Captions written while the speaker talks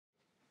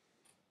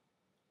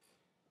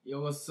Yo,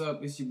 what's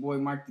up? It's your boy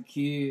Mike the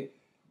Kid,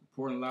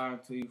 reporting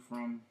live to you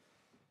from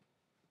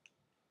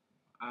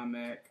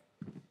IMAC.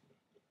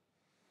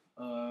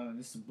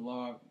 This is a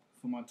blog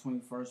for my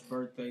 21st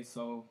birthday.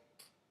 So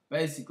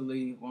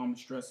basically, what I'm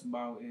stressed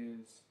about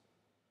is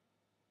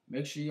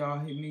make sure y'all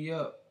hit me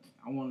up.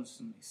 I want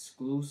some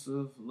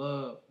exclusive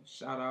love,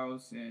 shout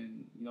outs,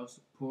 and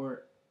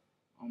support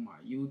on my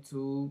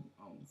YouTube,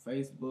 on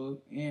Facebook,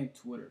 and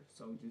Twitter.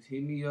 So just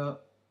hit me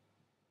up.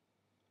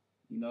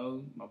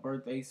 My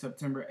birthday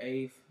September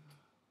 8th,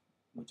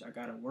 which I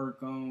gotta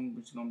work on,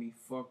 which is gonna be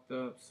fucked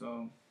up.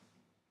 So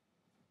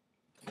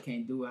I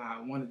can't do it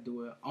how I want to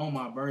do it on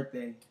my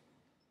birthday.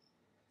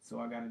 So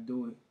I gotta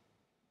do it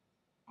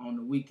on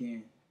the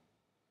weekend.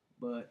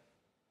 But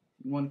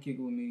if you want to kick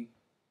it with me,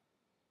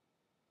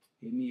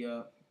 hit me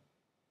up.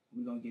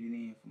 We're gonna get it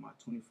in for my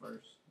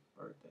 21st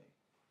birthday.